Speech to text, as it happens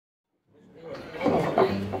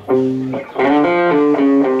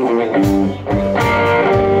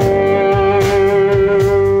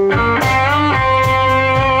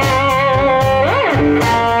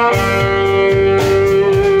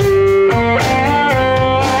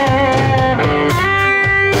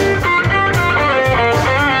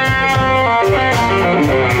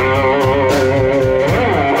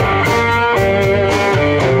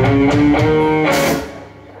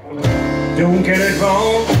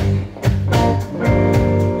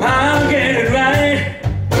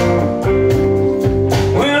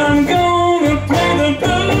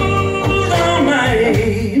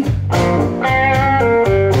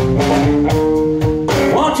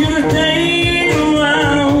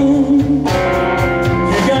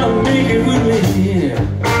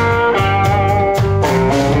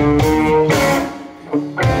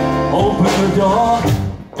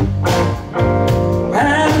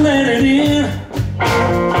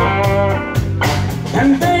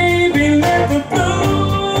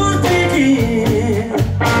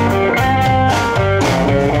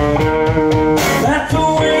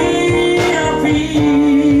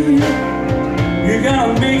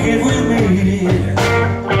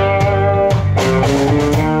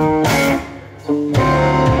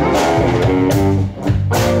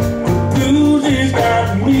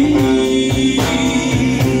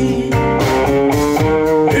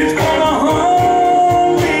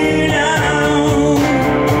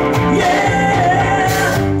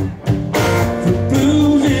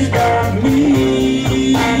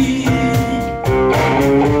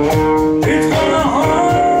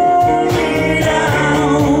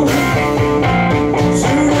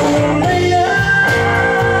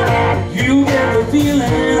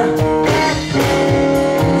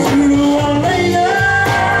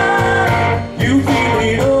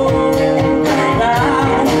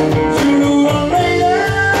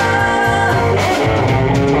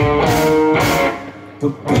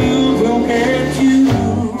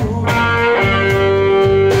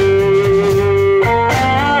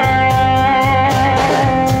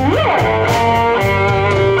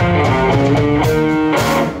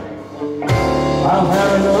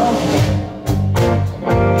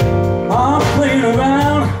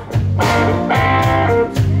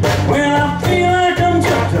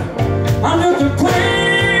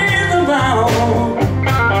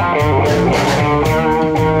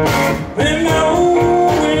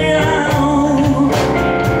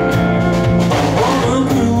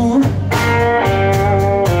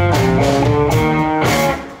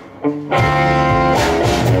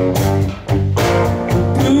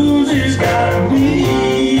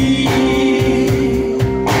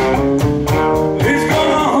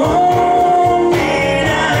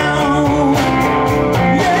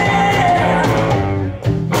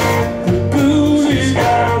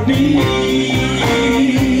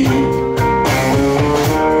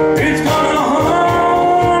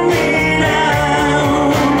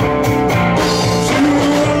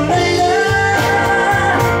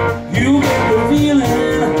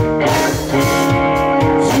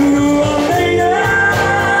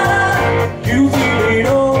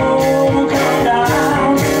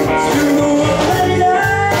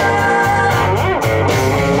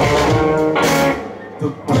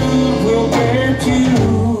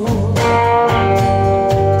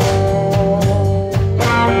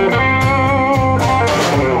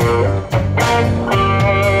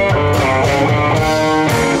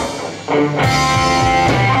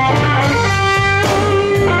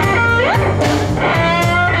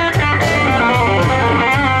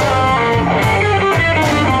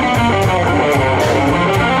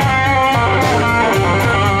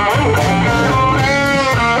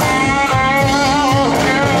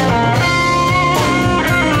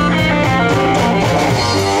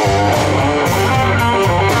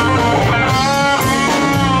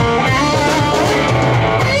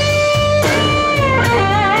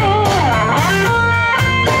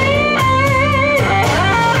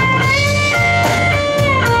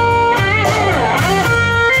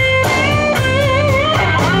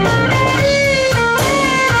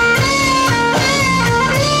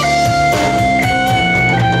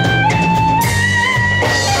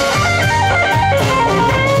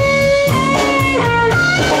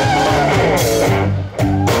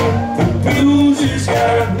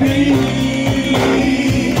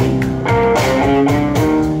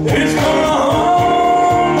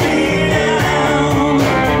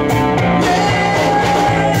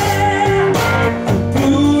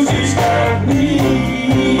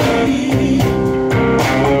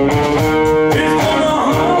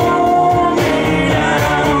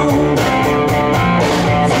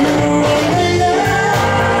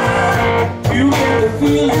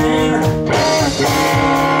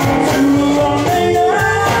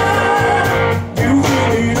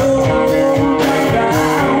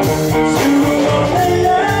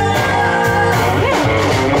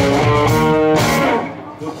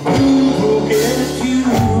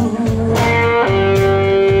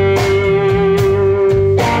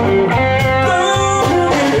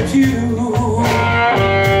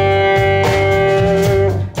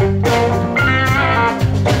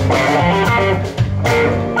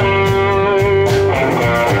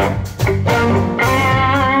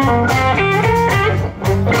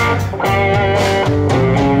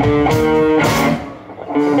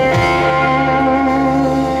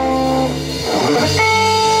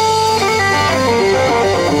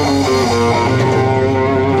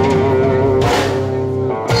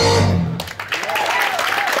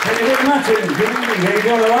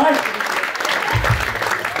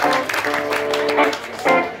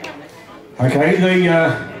Okay,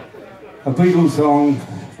 a Beatles song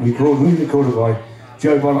recorded by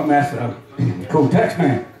Joe Bonnet-Master called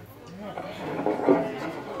Taxman.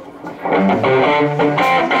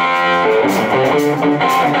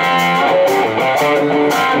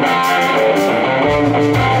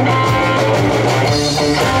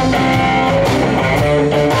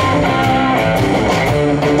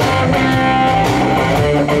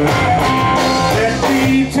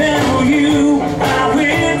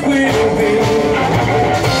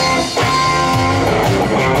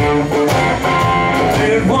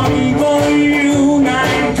 One for you,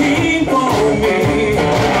 19 for me.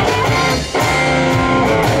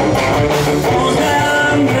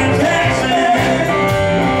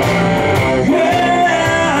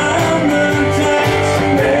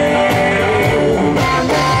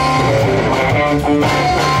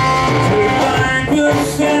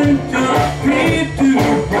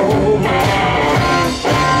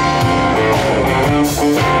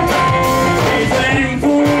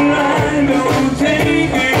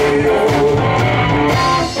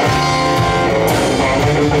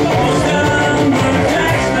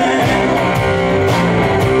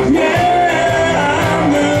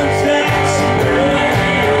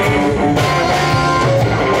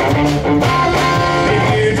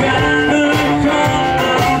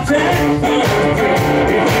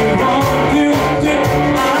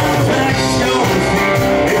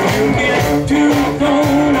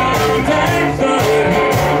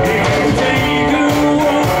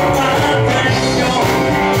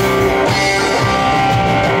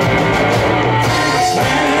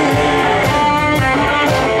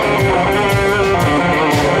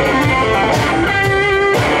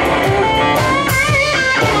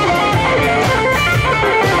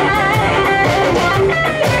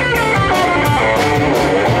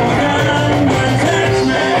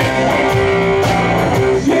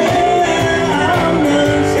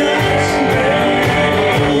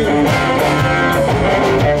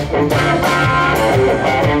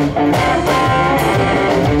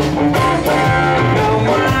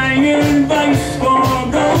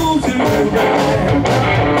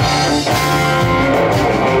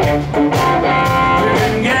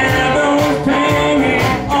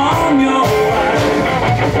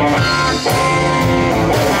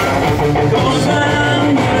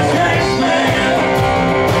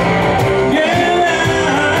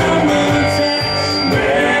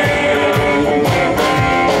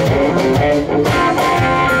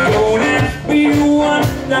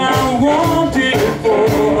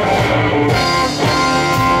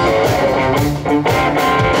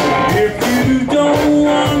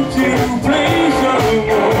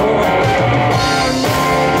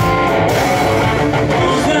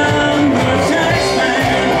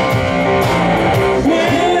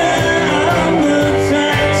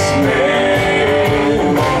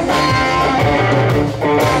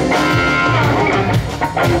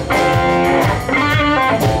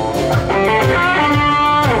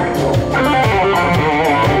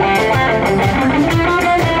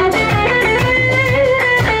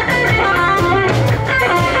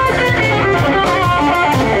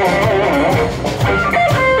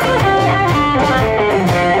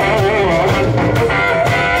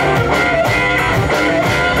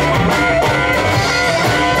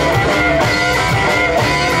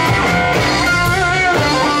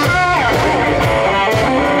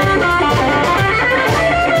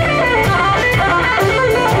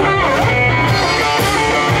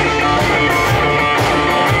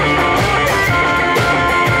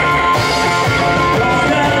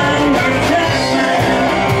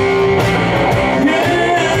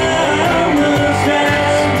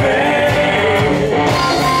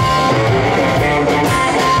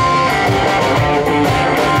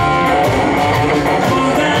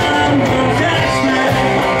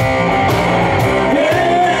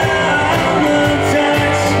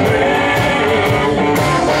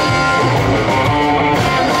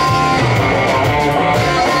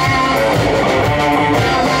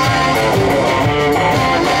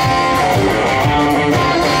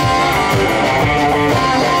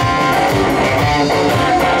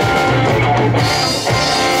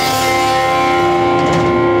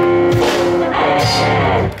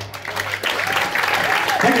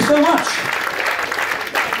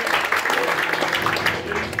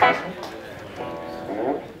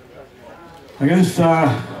 Okay,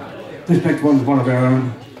 this next one's one of our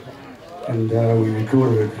own, and we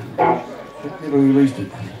recorded it, never released it.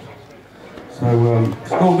 So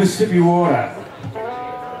it's called Mississippi Water.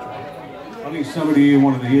 I think somebody here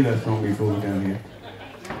wanted to hear that song before down here.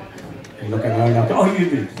 You're looking hard enough. Oh, you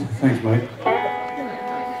did. Thanks, mate.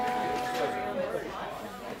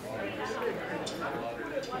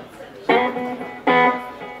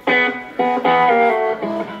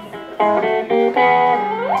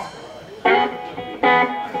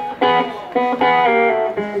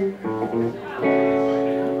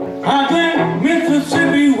 I drink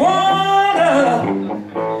Mississippi water,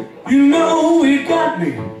 you know it got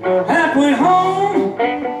me halfway home.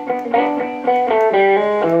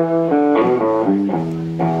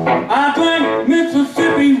 I drink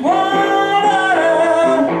Mississippi water,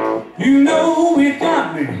 you know it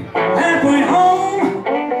got me halfway home.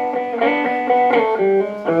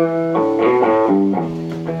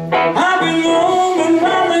 I've been roaming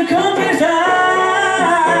around the countryside,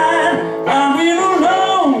 I've been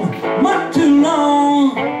alone much too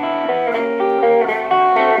long.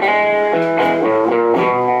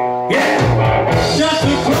 Yeah, just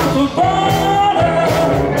across the border,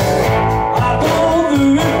 I go the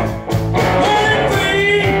river, running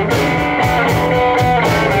free.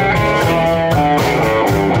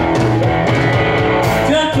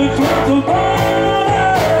 Just across the border,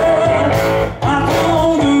 I go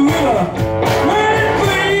the river, running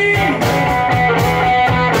free.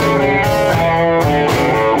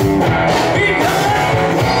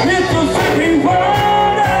 Because Mississippi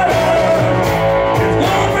water is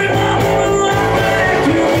gonna bring my woman right back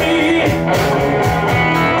to me.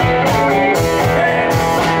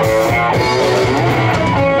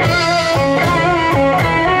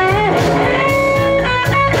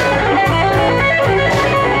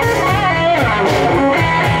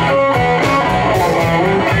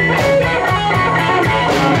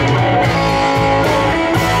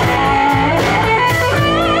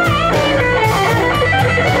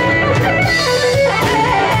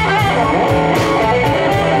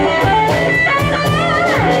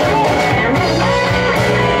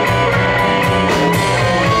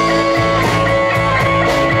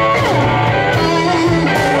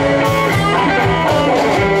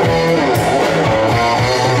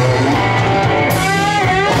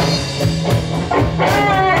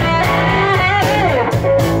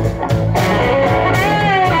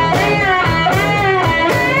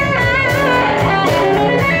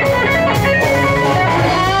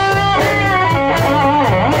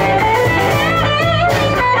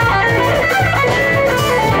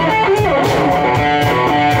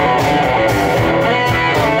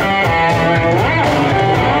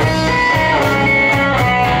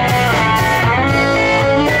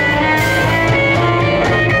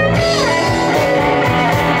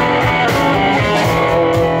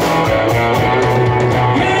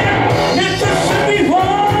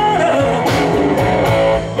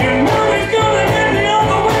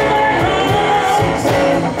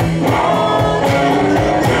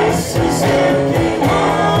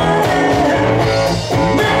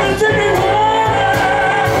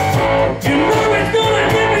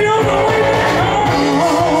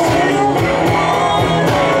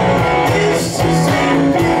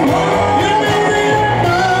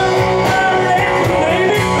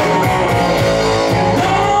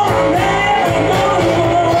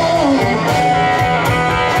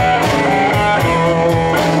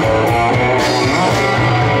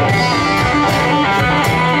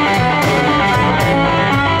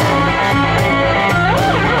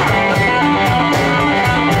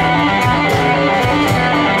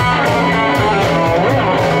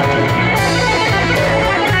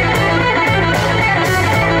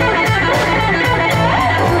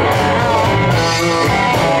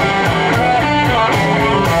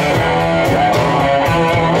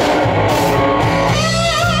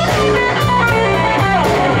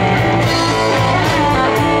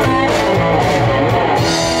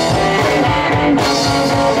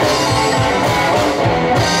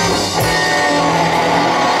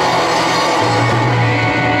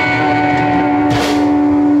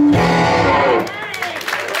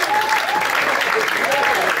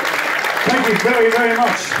 Very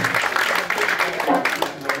much.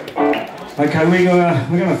 Okay, we're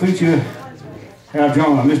going to feature our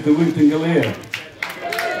drummer, Mr. Winston Galea.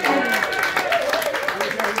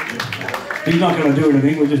 He's not going to do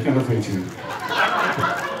anything, we're just going to feature him.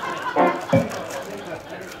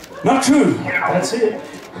 Not true. That's it.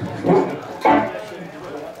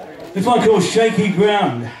 This one called Shaky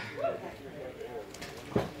Ground.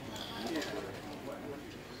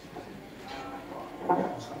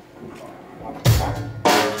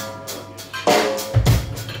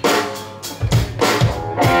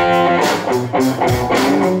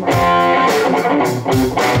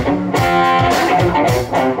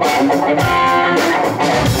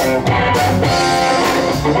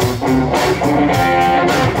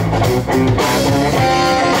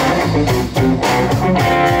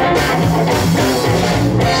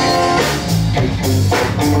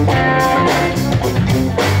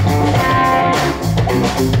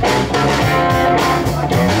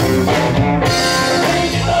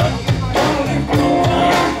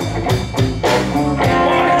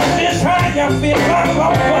 feel like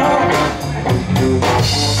love.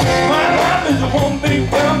 My life is one big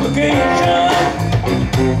complication,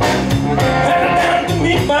 headed down to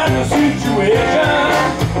meet my situation.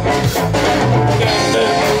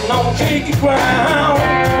 Standing on shaky ground,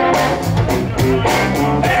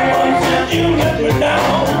 ever since you let me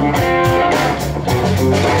down.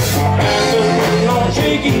 Standing on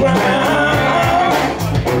shaky ground,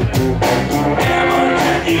 ever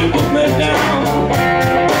since you put me down.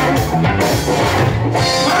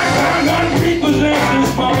 My car got repossessed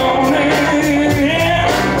this morning.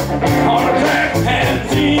 Heart attack had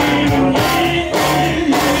seen.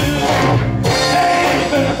 Hey,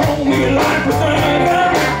 better throw me a life preserver.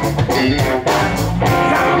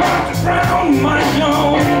 I'm about to drown my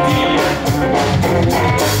young kid.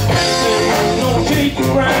 No shaky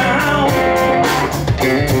ground.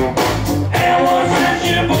 Ever since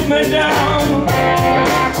you put me down.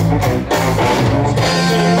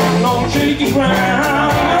 No shaky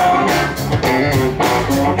ground.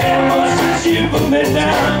 Ever since you put me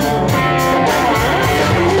down.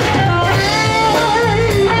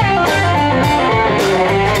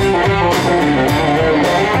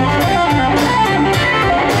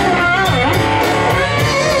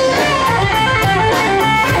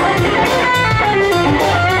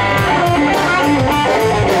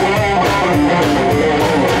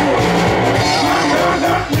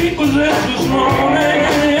 Repossessed this morning.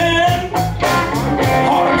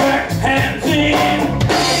 Heart attack had seen.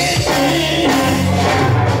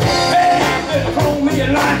 Hey, better throw me a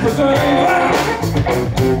life preserver.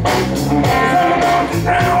 'Cause I'm about to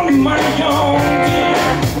drown my young kid.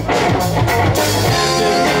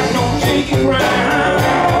 There's no shaky ground.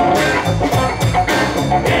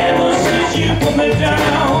 Ever since you put me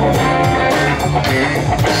down.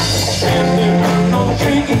 There's no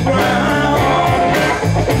shaky ground.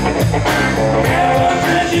 Ever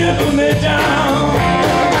since you put me down.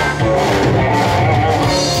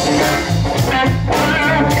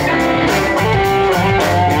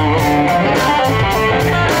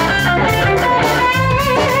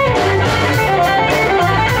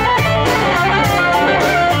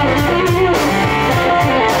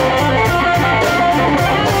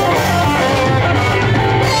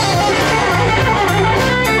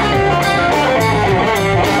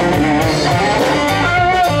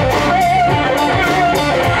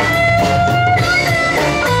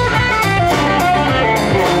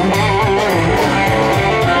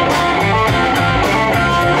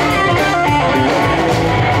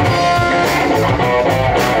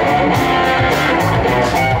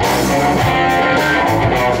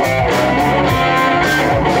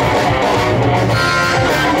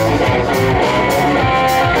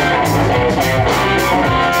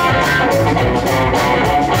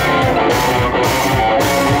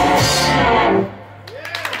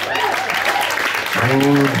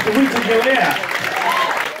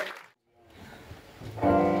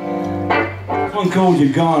 One called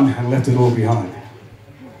 "You're Gone" and left it all behind.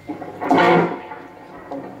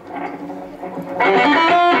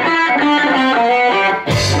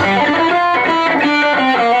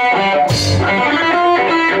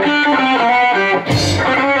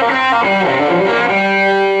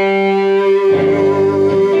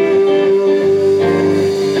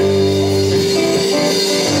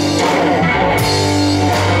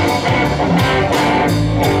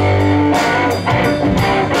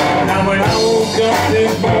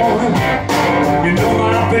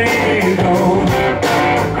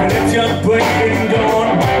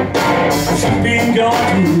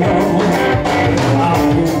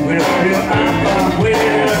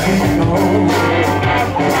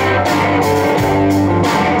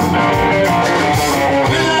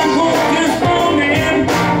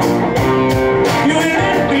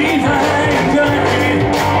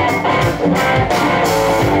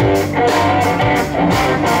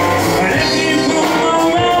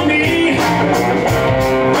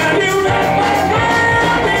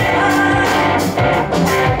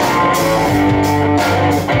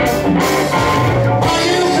 Are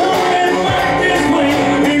you coming back?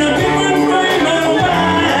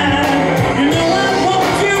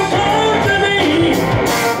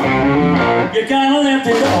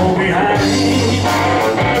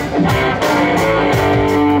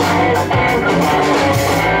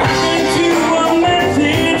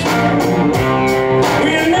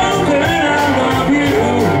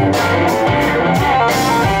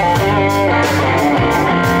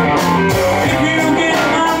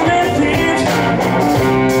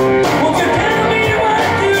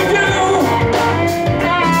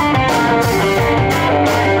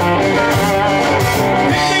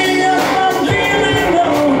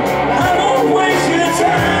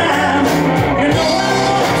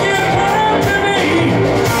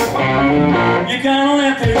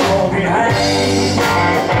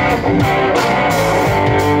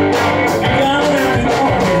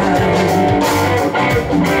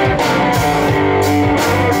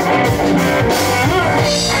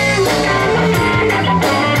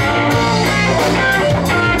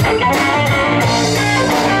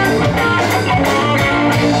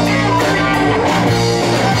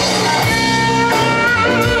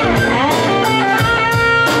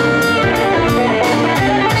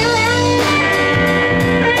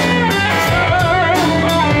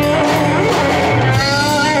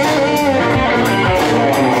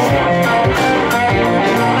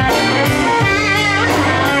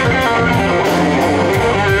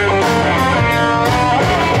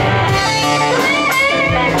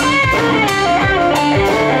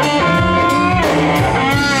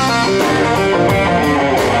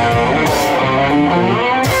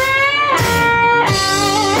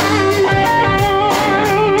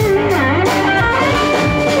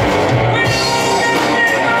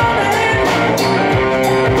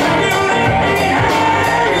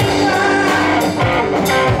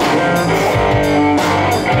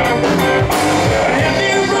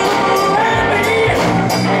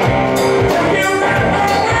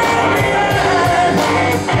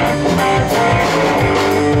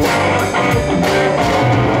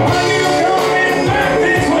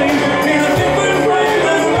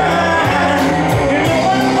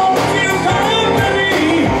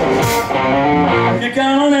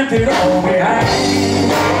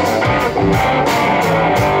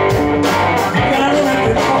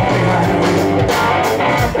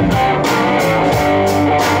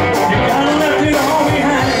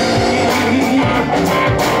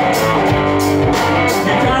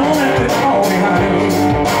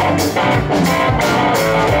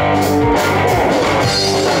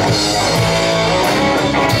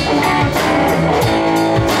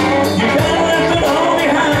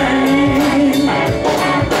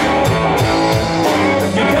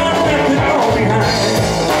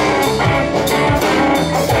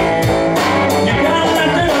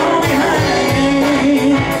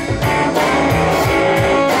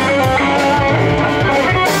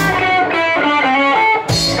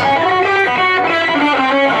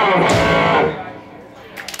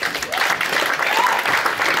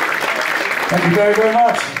 Thank you very, very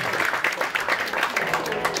much.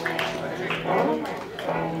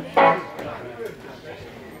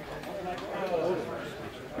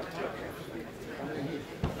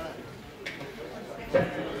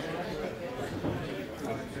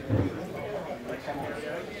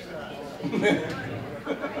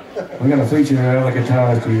 We're going to feature other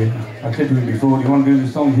guitars to you. I said to him before, do you want to do the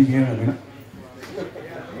song again in a minute?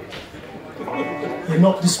 Yeah,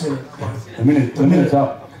 not this minute. The minute's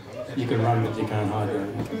up. You can run, but you can't hide it.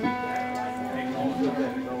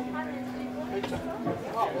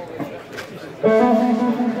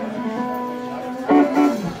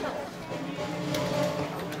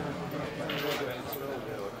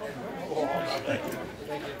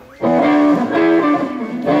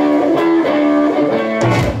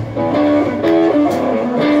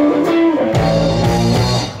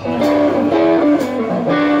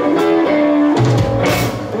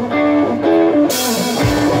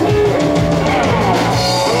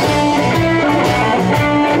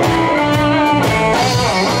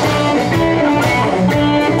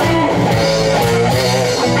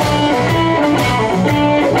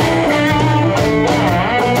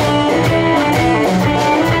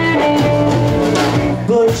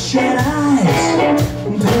 Bloodshot eyes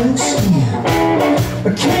and pale skin, I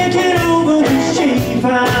can't get over the shape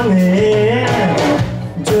I'm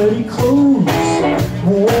in. Dirty clothes,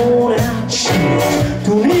 worn out shoes,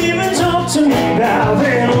 don't even talk to me about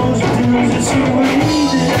those dudes. It's the way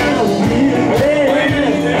that I'm living.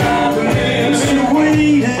 It's the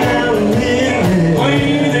way that I'm living. I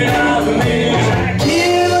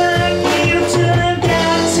give till I've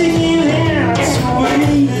got to give in. It's the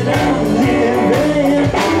way that I'm living.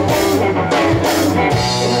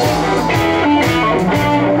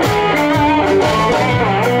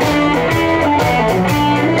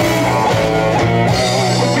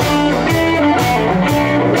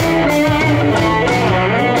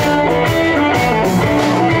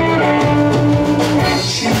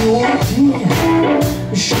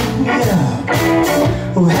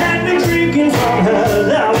 Who had been drinking from her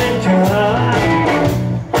loving cup.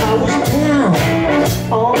 I was down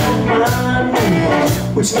on my knees.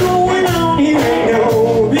 What's going on here ain't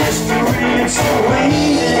no mystery. It's the way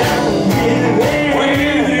that I'm living.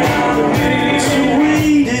 It's the way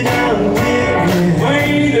that I'm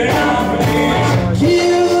living.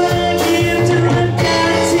 Give what I give till I've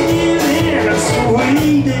got to give in. It's the way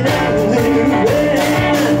that I'm living.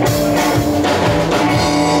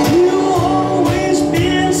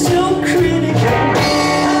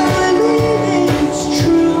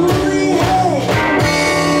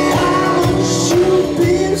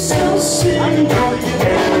 I'm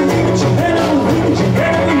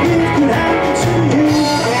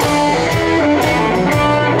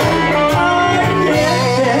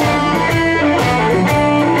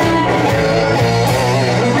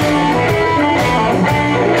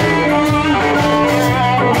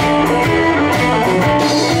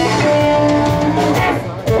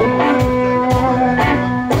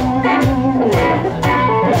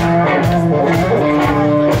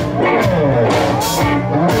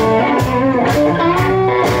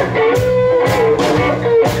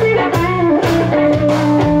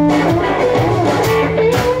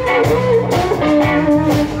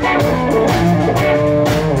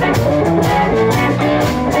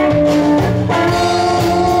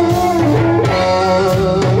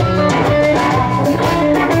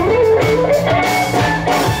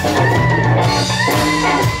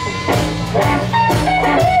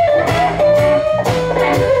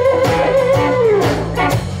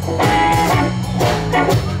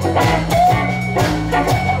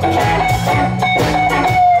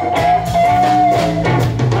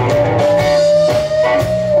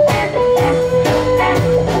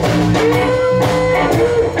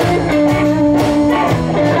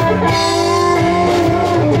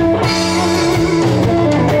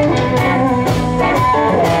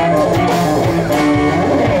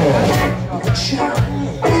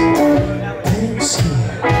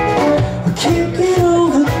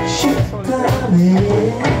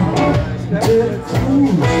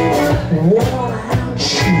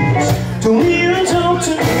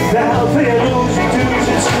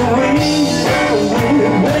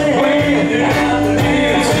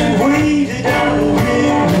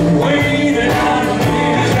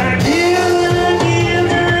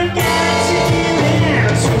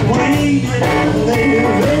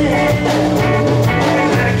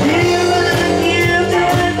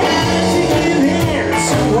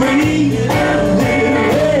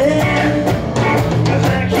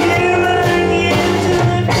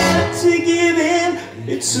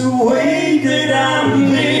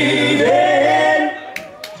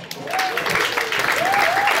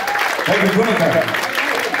David Winnicott.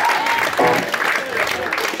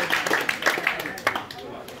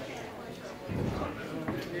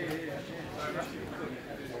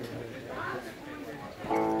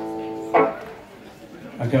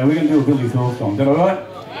 Okay, we're going to do a Billy Thorpe song. Is that all right?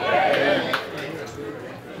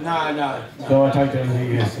 No. So I take that as a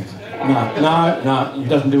yes. No, he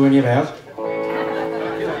doesn't do any of ours.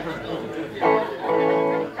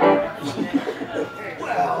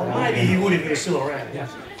 Well, maybe he would if he was still around.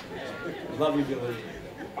 Yes. Love you, Billy.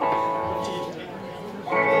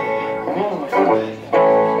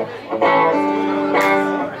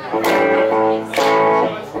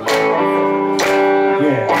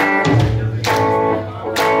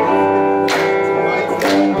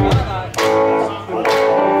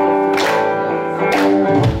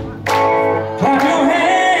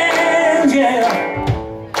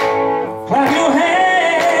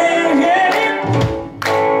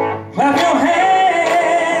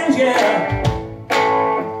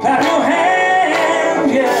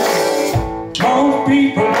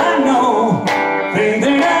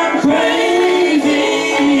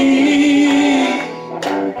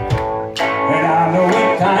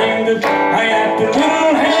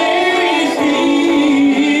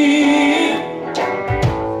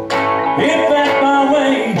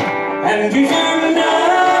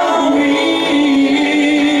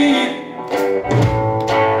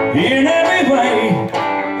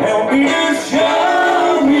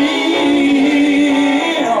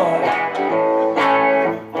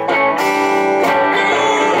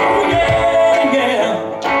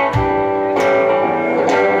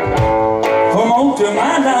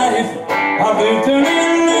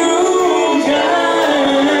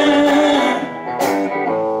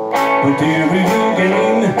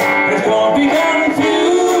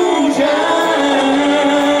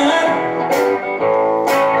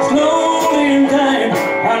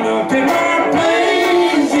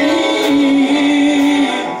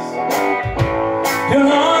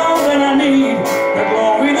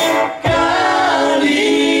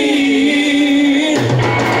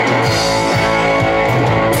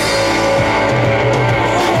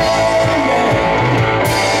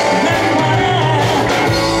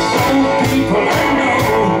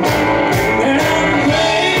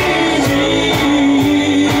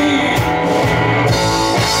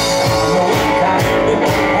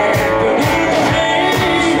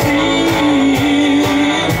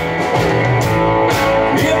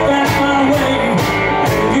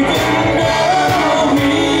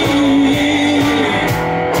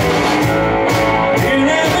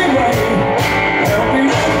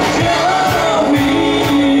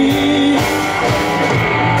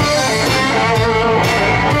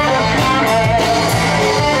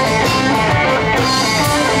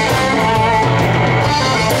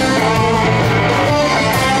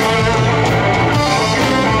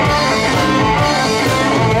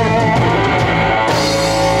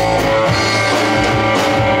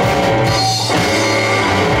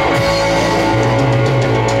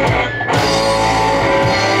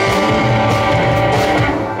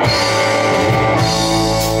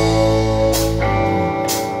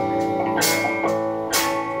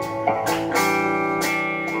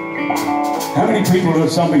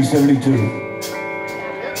 Somebody 72.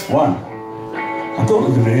 One. I thought it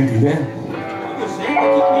was a bit empty there.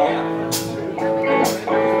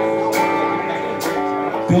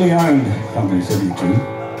 Billy owned Somebody 72.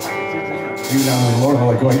 He owned a lot of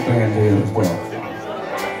other great bands there as well.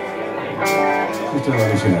 Just to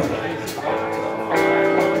let us know.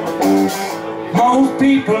 Most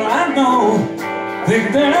people I know think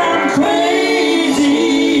that I'm crazy.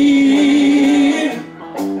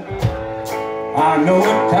 I know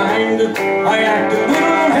at times that I act a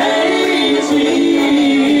little hazy.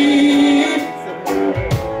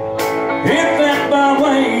 If that's my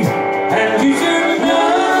way, and you should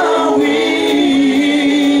know it.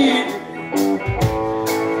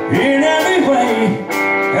 In every way,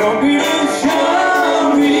 help me to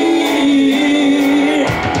show it.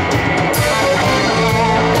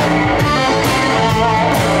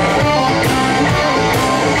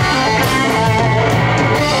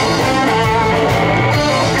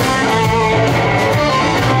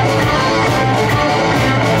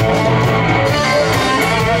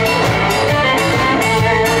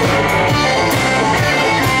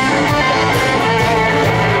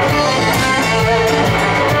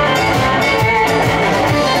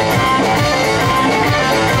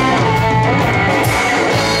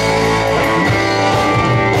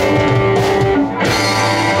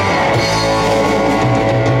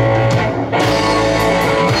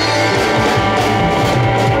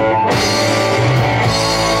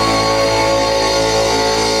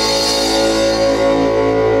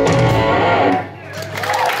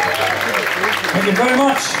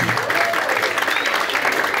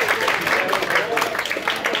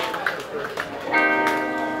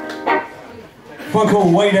 one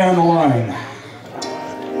called Way Down the Lane.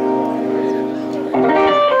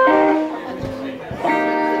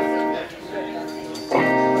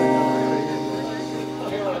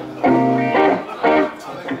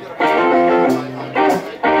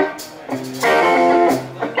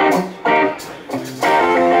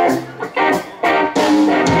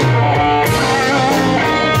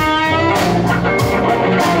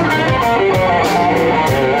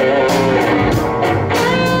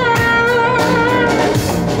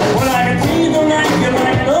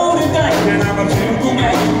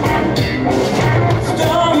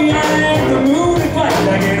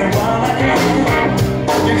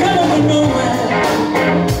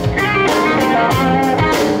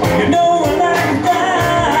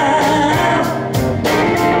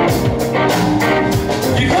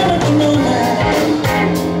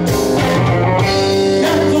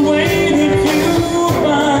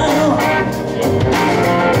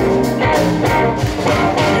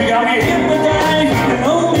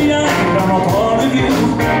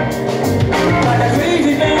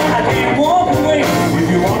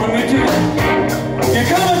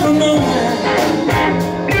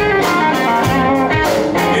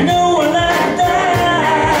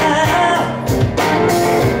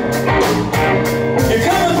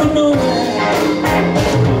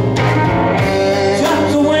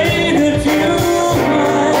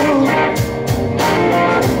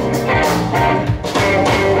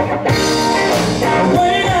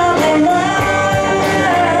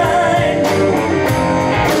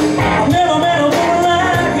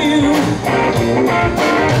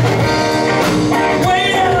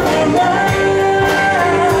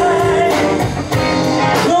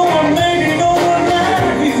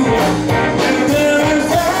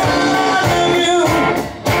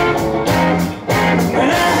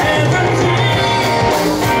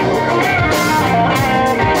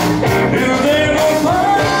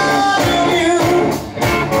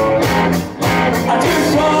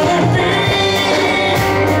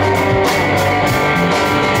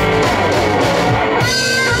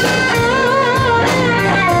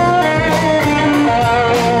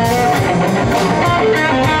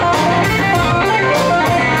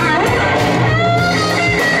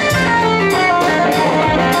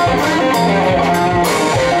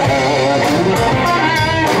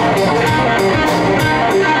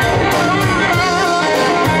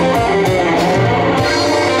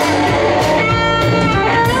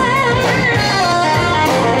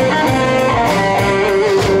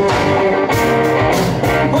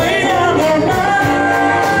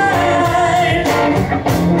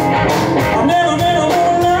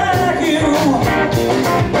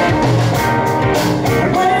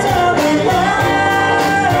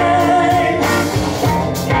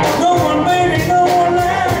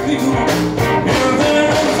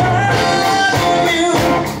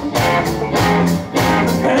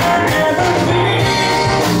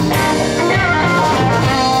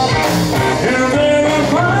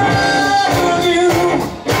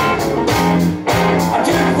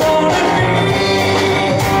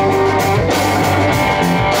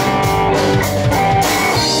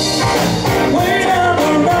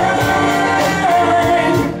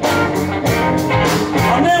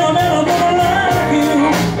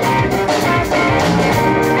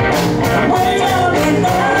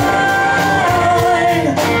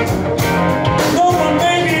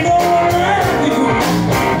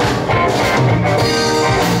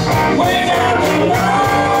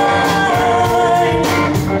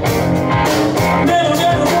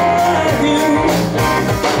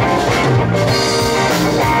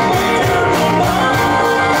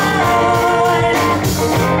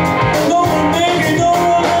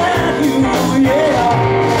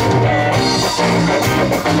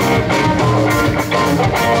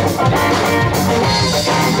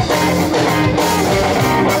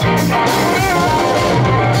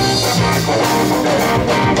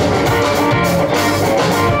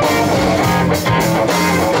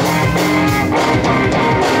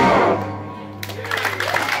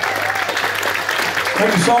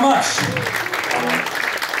 Thank you so much.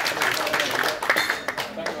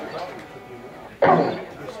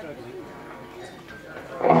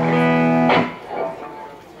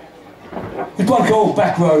 It's one called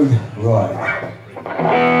Back Road Ride.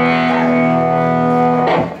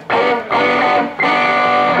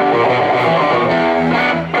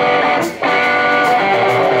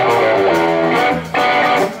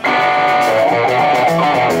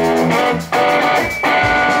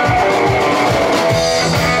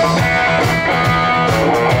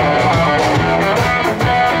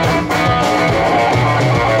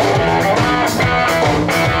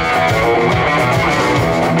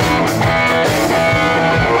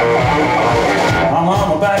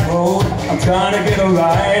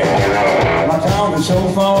 so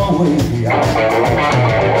far away.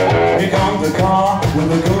 Here comes the car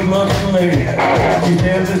with a good-looking lady. She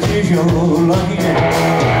tells us she's your lucky day.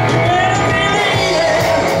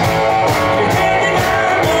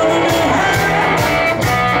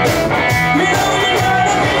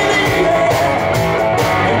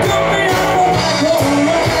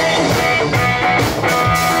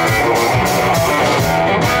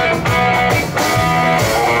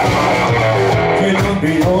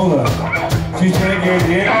 She took it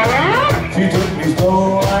in, she took me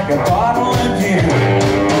slow like a bottle of gin.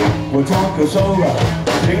 We're drunk or sober,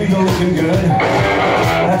 things are looking good.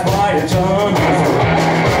 That's why it's unusual.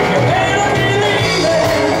 You better believe it.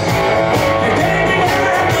 You take me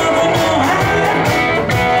out of the high.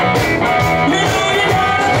 You know you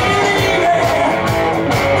gotta believe it.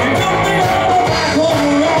 She took me on a back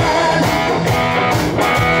home ride.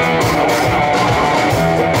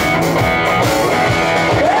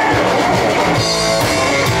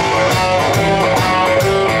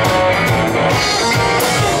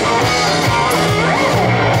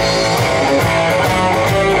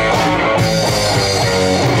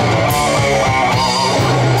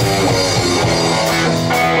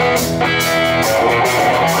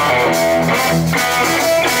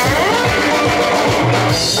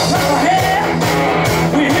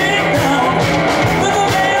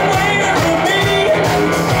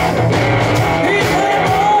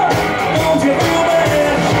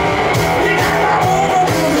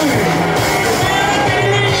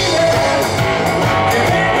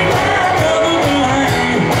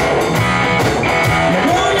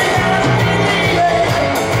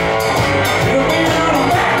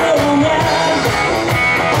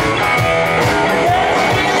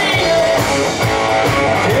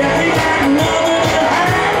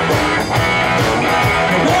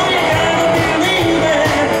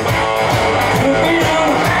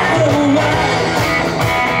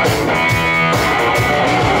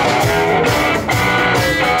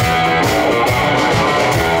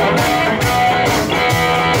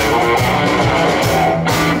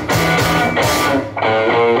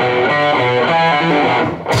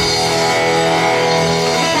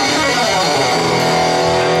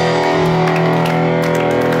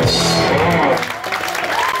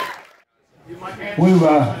 We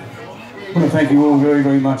want to thank you all very,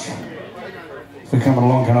 very much for coming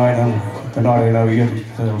along tonight. Tonight, I know you got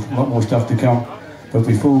a lot more stuff to come. But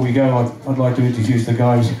before we go, I'd like to introduce the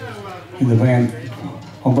guys in the band.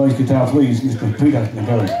 On bass guitar, please, Mr. Peter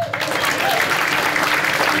McGarry.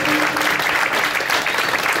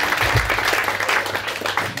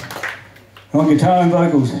 On guitar and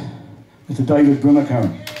vocals, Mr. David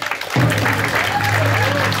Brimmer-Curran.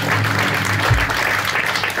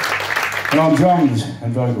 And on drums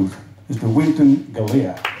and vocals, Mr. Winton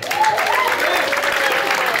Galea.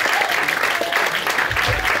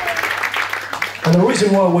 And the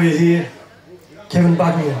reason why we're here, Kevin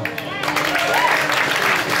Buckingham.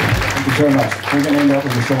 Thank you very much. We're going to end up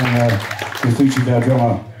with a song that features our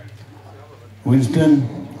drummer,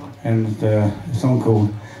 Winston, and a song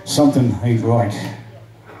called Something Ain't Right.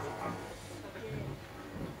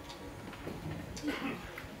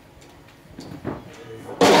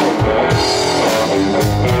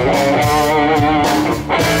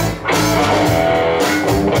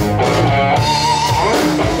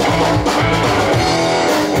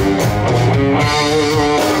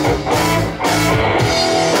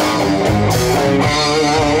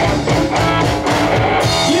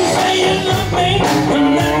 You say you love me,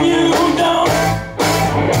 and then you don't.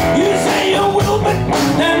 You say you will, but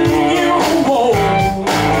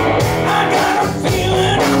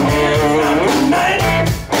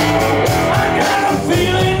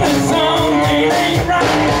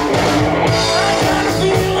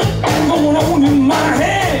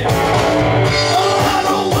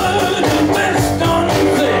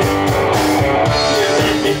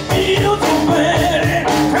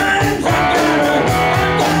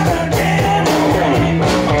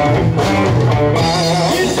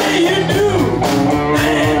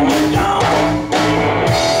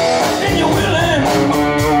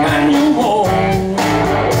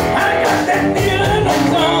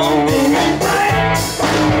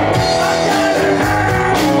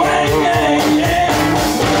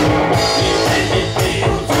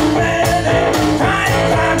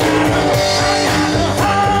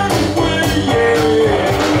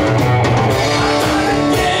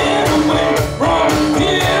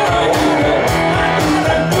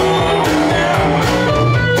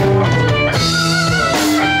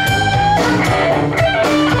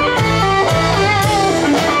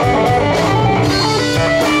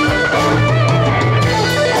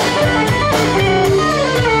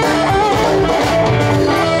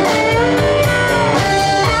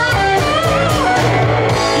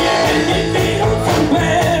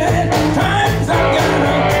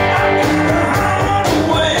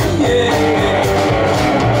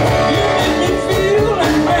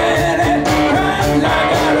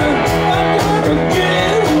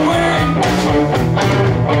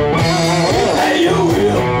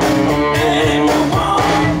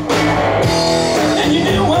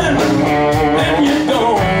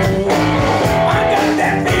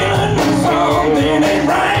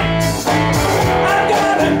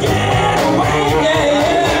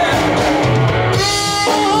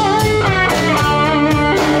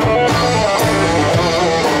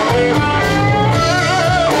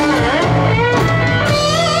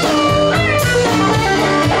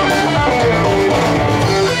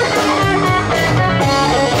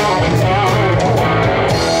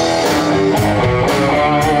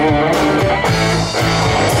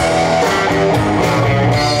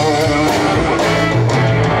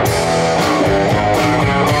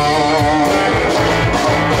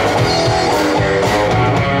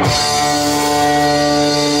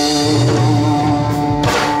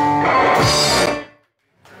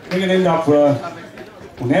up for well,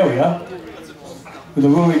 now we are, with the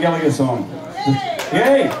Rory Gallagher song.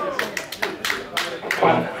 Yay!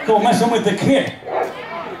 Called Messing with the Kid.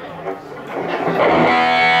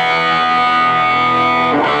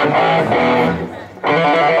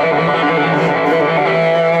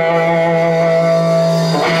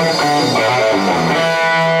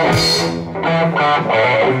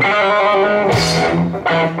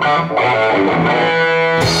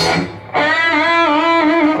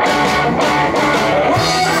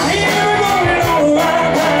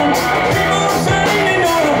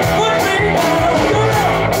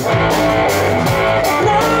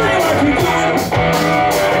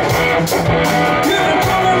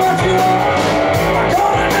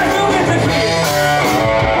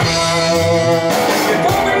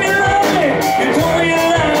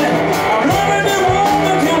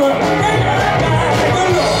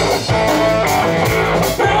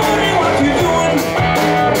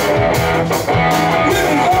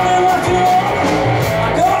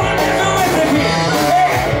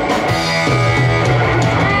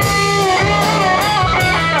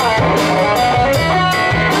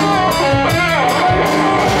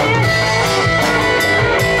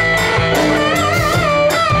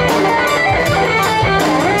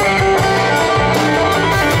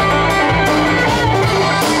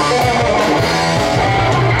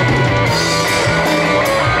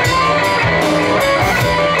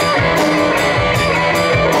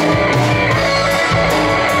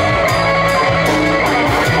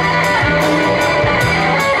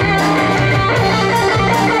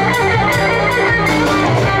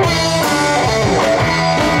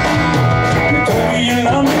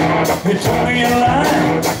 You told me you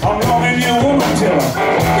lied. I'm loving your woman till the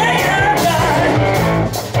day I die.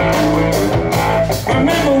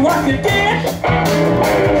 Remember what you did.